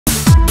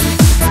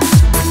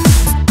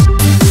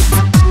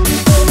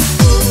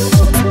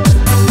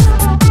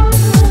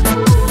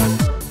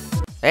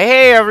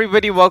Hey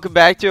everybody, welcome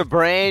back to a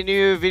brand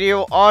new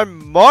video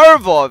on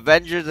Marvel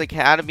Avengers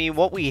Academy.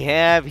 What we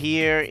have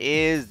here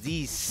is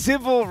the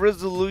civil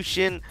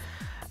resolution.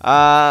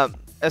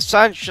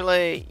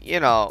 Essentially,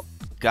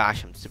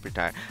 gosh, I'm super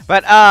tired.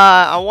 But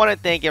I want to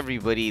thank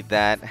everybody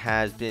that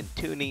has been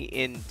tuning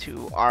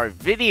into our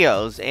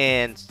videos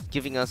and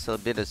giving us a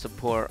bit of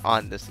support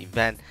on this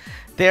event.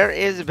 There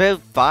is about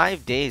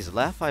 5 days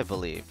left, I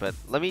believe. But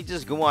let me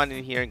just go on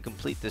in here and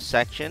complete this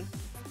section.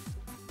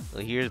 So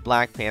here's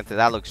Black Panther.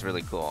 That looks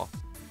really cool.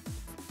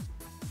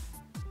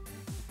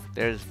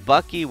 There's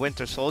Bucky,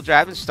 Winter Soldier. I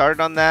haven't started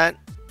on that.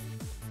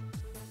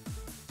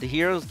 The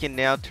heroes can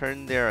now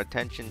turn their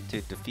attention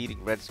to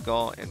defeating Red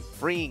Skull and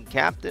freeing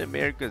Captain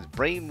America's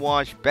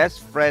brainwashed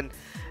best friend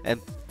and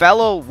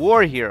fellow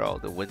war hero,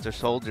 the Winter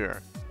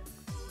Soldier.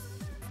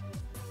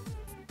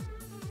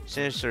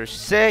 Sinister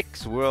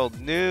 6, World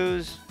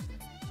News.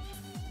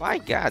 My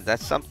God,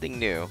 that's something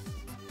new.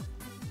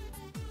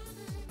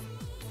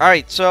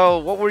 Alright, so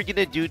what we're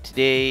gonna do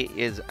today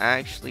is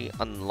actually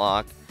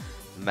unlock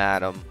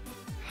Madam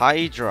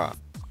Hydra.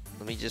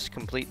 Let me just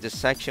complete this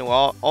section.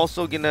 We're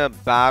also gonna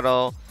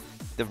battle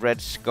the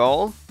Red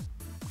Skull.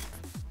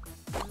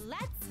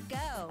 Let's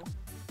go.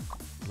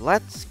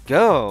 Let's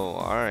go.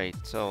 Alright,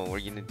 so we're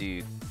gonna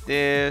do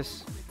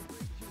this.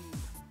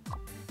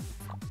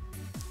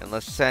 And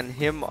let's send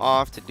him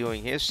off to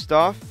doing his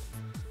stuff.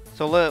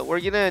 So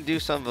we're gonna do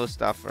some of those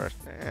stuff first.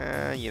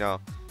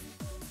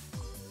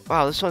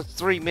 Wow, this one's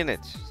 3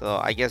 minutes, so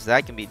I guess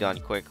that can be done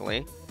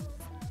quickly.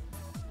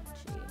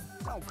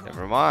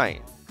 Never mind.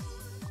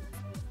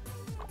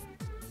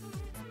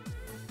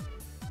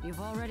 You've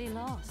already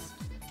lost.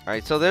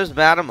 Alright, so there's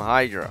Madam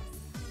Hydra.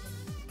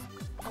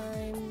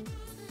 I'm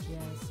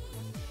just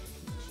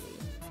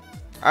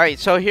Alright,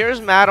 so here's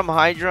Madam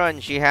Hydra,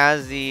 and she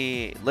has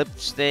the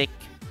lipstick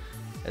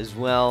as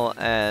well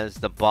as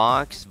the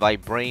box,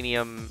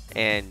 vibranium,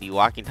 and the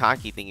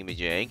walkie-talkie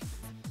thingy-majig.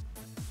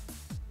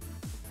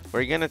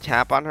 We're gonna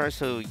tap on her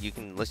so you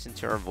can listen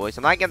to her voice.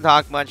 I'm not gonna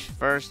talk much.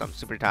 First, I'm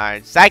super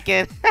tired.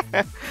 Second,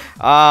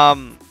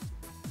 I'll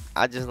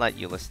just let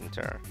you listen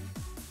to her.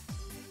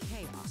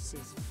 Chaos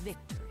is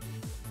victory.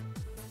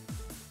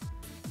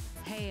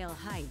 Hail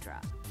Hydra.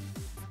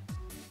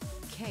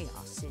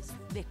 Chaos is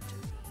victory.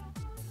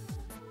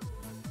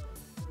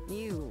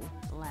 You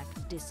lack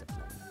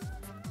discipline.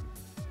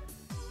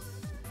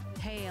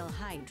 Hail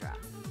Hydra.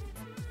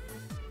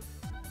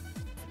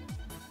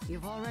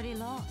 You've already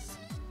lost.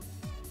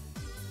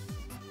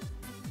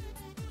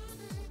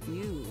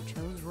 You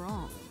chose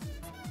wrong.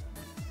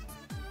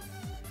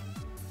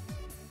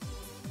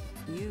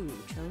 You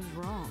chose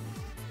wrong.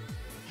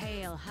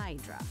 Hail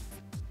Hydra.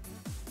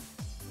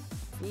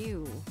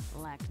 You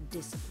lack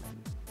discipline.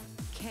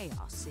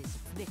 Chaos is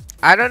victory.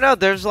 I don't know.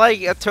 There's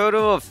like a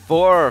total of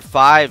 4 or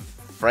 5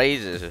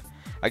 phrases.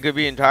 I could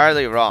be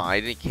entirely wrong. I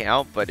didn't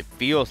count, but it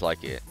feels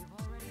like it.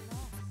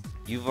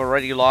 You've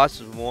already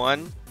lost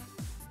 1.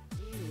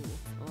 You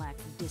lack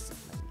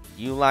discipline.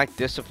 You lack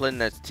discipline.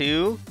 That's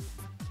 2.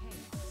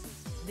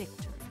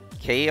 Victory.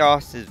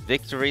 Chaos is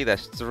victory.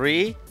 That's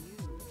 3.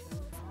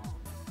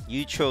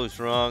 You chose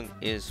wrong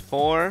is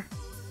 4.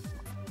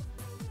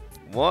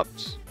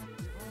 Whoops.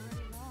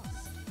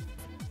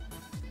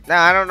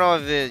 Nah, I don't know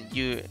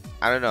if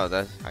I don't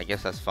know. I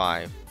guess that's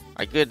 5.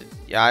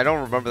 Yeah, I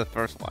don't remember the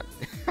first one.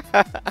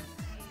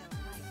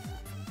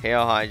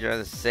 Hail Hydra,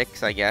 the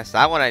 6, I guess.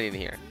 That one I didn't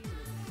hear.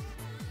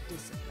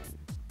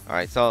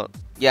 Alright, so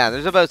yeah,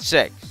 there's about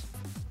 6.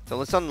 So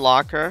let's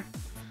unlock her.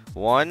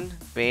 1,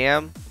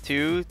 bam.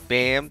 2,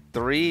 bam.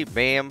 3,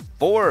 bam.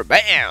 4,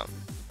 bam.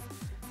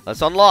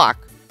 Let's unlock.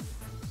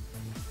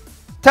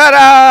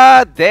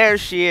 Ta-da! There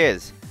she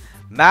is.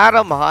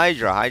 Madam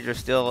Hydra. Hydra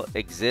still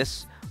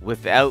exists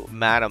without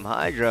Madam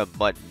Hydra,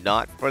 but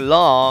not for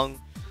long.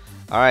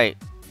 Alright.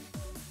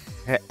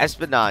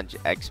 Espionage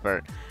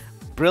expert.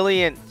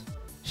 Brilliant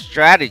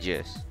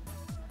strategist.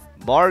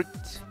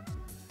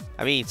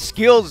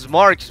 Skills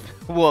marks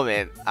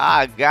woman.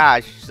 Ah,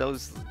 gosh.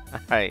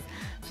 Alright.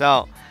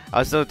 So, I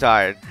was so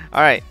tired.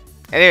 Alright.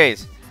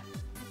 Anyways.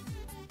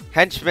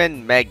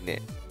 Henchman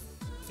Magnet.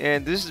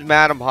 And this is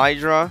Madam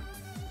Hydra.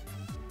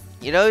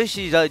 You know,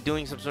 she's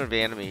doing some sort of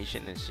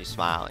animation and she's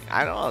smiling.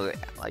 I don't know.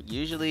 Like,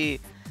 usually,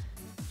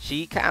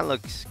 she kind of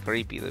looks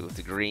creepy with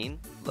the green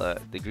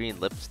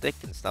lipstick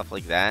and stuff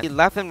like that.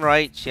 Left and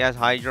right, she has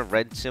Hydra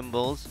red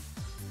symbols.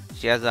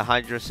 She has a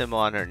Hydra symbol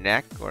on her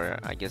neck, or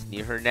I guess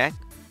near her neck,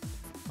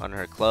 on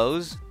her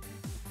clothes.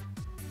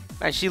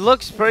 And she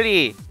looks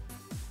pretty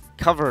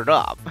covered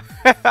up.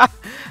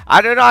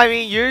 I don't know. I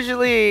mean,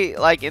 usually,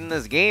 like in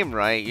this game,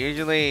 right?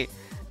 Usually,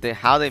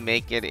 how they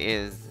make it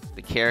is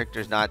the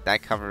character's not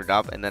that covered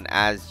up, and then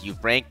as you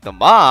rank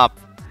them up,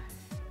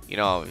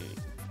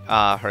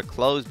 her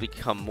clothes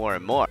become more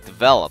and more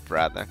developed,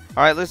 rather.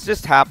 All right, let's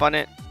just tap on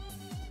it.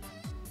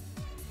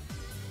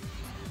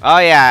 Oh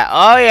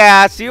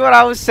yeah. See what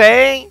I was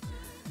saying?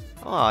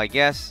 Oh, I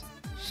guess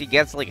she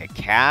gets like a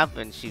cap,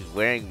 and she's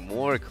wearing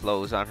more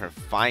clothes on her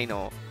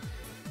final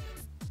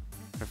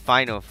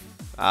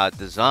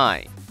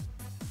design.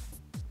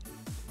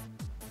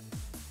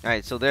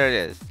 Alright, so there it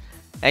is.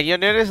 And you'll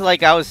notice,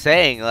 like I was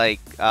saying, like,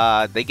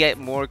 they get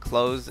more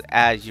clothes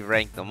as you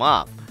rank them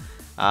up.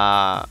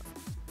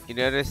 You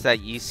notice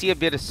that you see a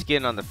bit of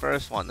skin on the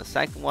first one. The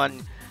second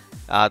one,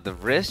 the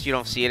wrist, you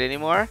don't see it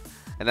anymore.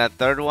 And that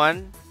third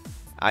one,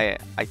 I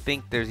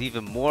think there's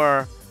even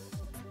more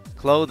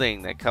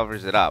clothing that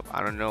covers it up.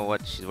 I don't know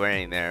what she's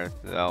wearing there,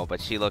 though,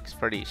 but she looks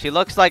pretty. She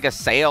looks like a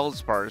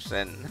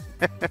salesperson.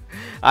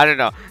 I don't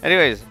know.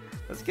 Anyways,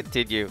 let's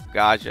continue.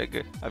 Gosh,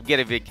 I'm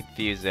getting a bit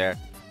confused there.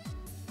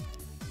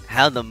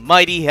 How the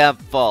mighty have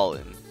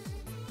fallen.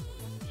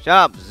 Shut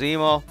up,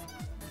 Zemo.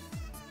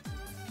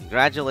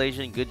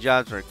 Congratulations. Good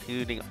jobs for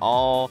recruiting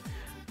all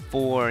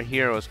 4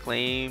 heroes.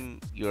 Claim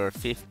your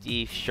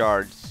 50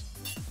 shards.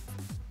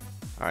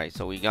 Alright,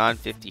 so we got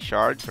 50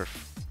 shards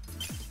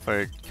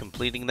for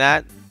completing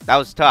that. That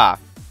was tough.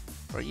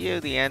 For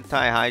you, the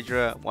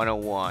anti-Hydra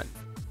 101.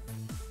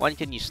 When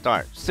can you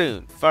start?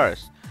 Soon.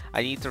 First,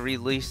 I need to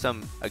release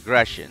some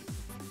aggression.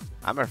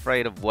 I'm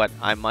afraid of what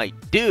I might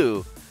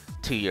do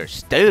to your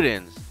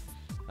students.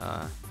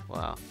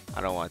 Well,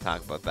 I don't want to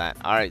talk about that.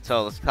 Alright,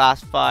 so let's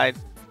classify.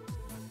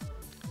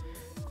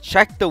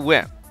 Check the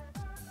whip.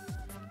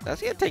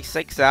 That's gonna take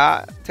 6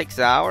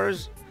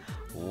 hours.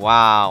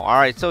 Wow.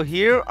 Alright, so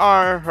here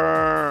are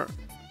her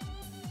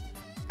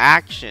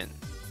actions.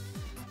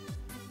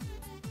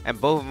 And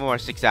both of them are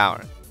 6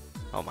 hours.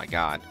 Oh my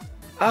god.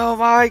 Oh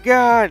my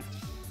god.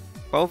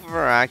 Both of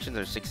her actions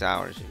are 6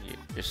 hours.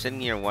 You're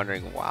sitting here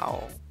wondering,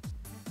 wow.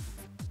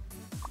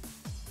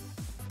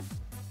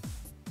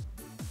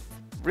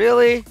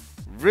 Really?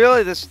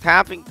 Really? This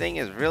tapping thing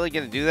is really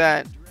gonna do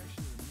that?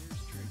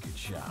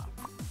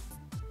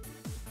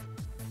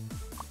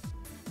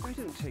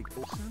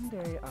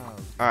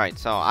 Alright,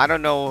 so I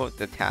don't know what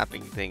the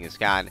tapping thing is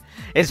got.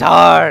 It's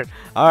hard!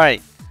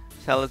 Alright,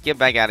 so let's get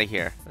back out of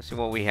here. Let's see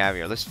what we have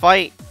here. Let's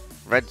fight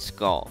Red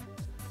Skull.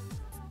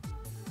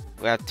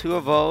 We have 2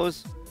 of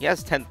those. He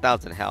has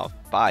 10,000 health.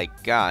 By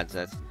God,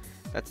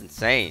 that's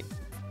insane.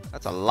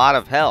 That's a lot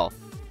of health.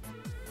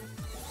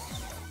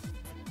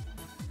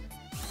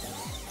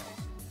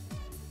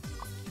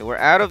 Okay, we're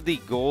out of the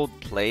gold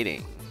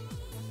plating.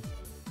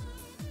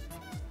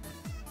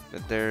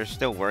 But they're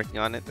still working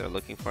on it. They're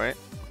looking for it.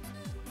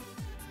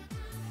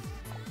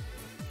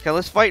 Okay,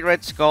 let's fight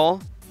Red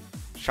Skull.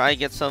 Try to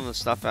get some of the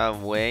stuff out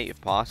of the way if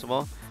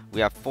possible.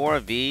 We have 4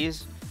 of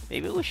these.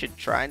 Maybe we should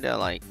try to,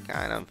 like,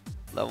 kind of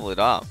level it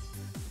up.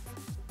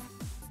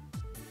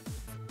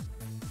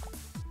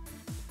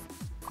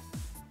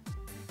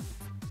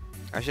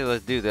 Actually,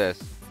 let's do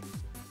this.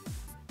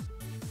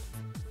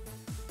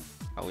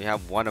 Oh, we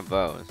have 1 of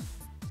those.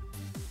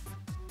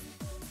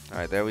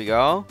 Alright, there we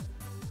go.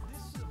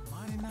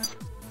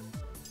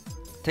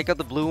 Take out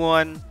the blue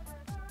one.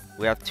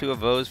 We have 2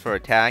 of those for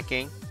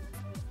attacking.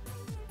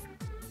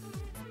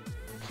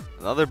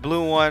 Another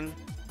blue one.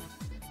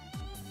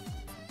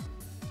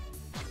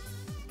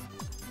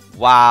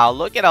 Wow,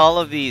 look at all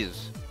of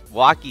these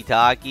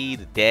walkie-talkie,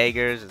 the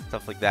daggers, and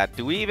stuff like that.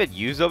 Do we even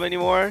use them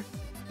anymore?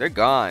 They're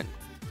gone.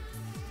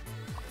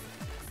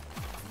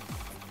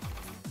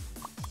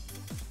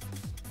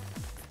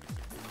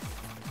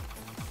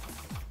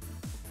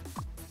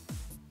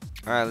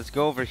 Alright, let's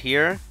go over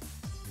here.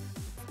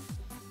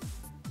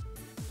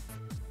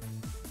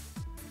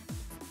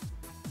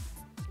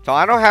 So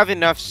I don't have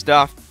enough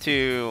stuff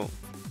to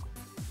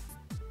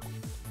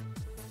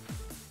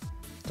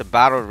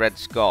battle Red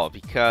Skull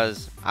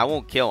because I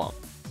won't kill him.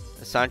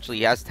 Essentially,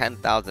 he has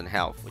 10,000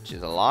 health, which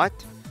is a lot.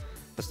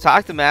 Let's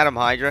talk to Madam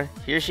Hydra.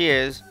 Here she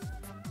is.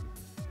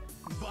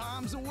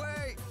 Bombs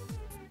away.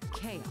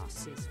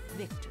 Chaos is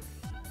victory.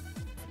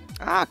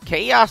 Ah,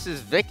 Chaos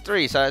is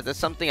victory. So that's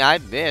something I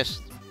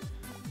missed.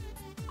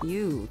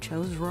 You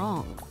chose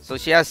wrong. So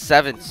she has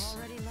 7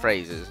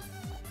 phrases.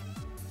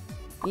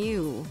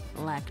 You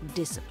lack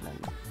discipline.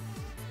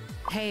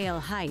 Hail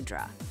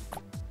Hydra.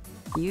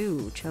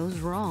 You chose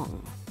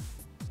wrong.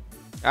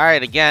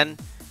 Alright, again,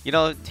 you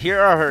know, here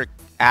are her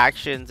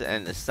actions,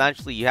 and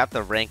essentially you have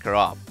to rank her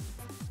up.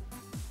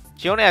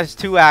 She only has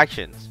 2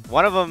 actions.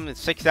 One of them is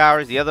 6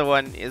 hours, the other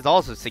one is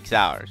also 6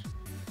 hours.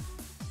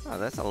 Oh,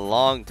 that's a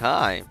long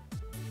time.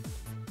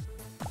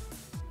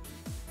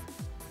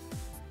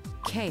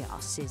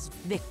 Chaos is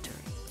victory.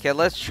 Okay,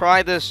 let's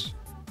try this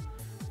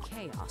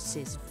Chaos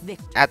is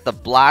victory. at the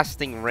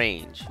blasting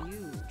range.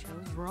 You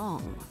chose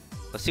wrong.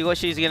 Let's see what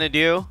she's gonna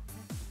do.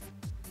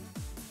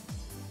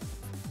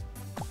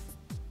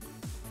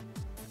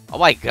 Oh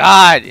my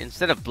god!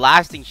 Instead of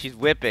blasting, she's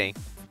whipping.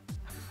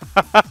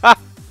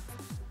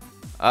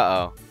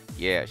 Uh-oh.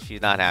 Yeah, she's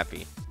not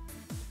happy.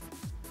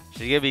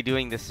 She's gonna be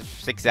doing this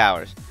for 6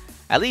 hours.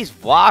 At least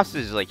Wasp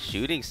is like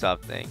shooting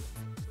something.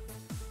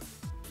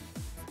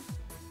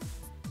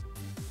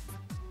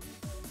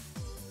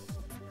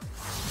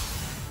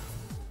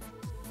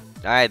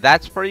 Alright,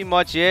 that's pretty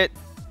much it.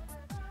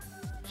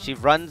 She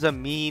runs a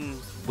mean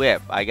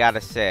whip, I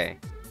gotta say.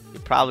 You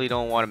probably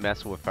don't want to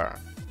mess with her.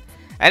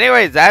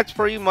 Anyways, that's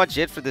pretty much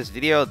it for this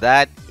video.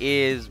 That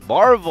is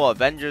Marvel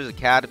Avengers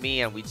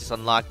Academy, and we just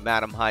unlocked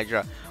Madam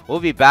Hydra we'll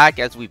be back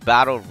as we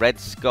battle Red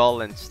Skull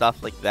and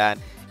stuff like that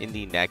in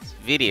the next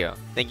video.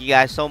 Thank you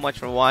guys so much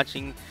for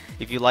watching.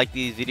 If you like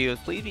these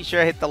videos, please be sure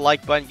to hit the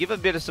like button, give a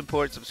bit of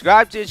support,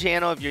 subscribe to the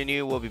channel if you're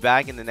new. We'll be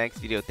back in the next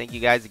video. Thank you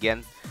guys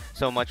again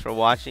so much for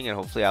watching, and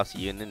hopefully I'll see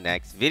you in the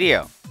next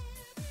video.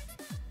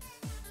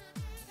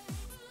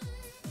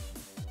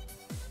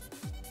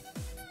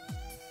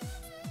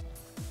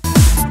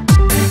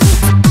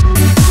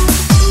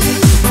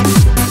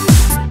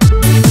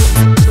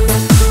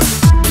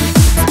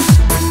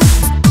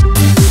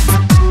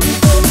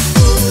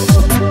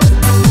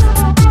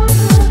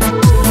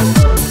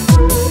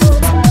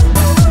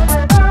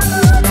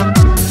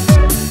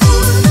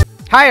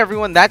 Hi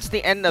everyone, that's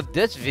the end of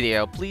this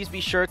video. Please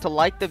be sure to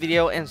like the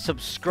video and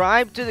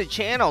subscribe to the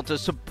channel to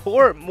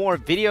support more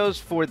videos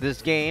for this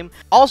game.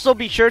 Also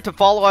be sure to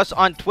follow us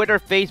on Twitter,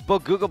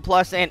 Facebook, Google+,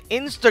 and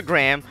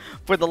Instagram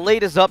for the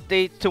latest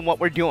updates to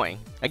what we're doing.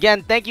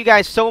 Again, thank you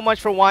guys so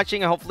much for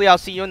watching, and hopefully I'll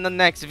see you in the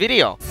next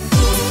video.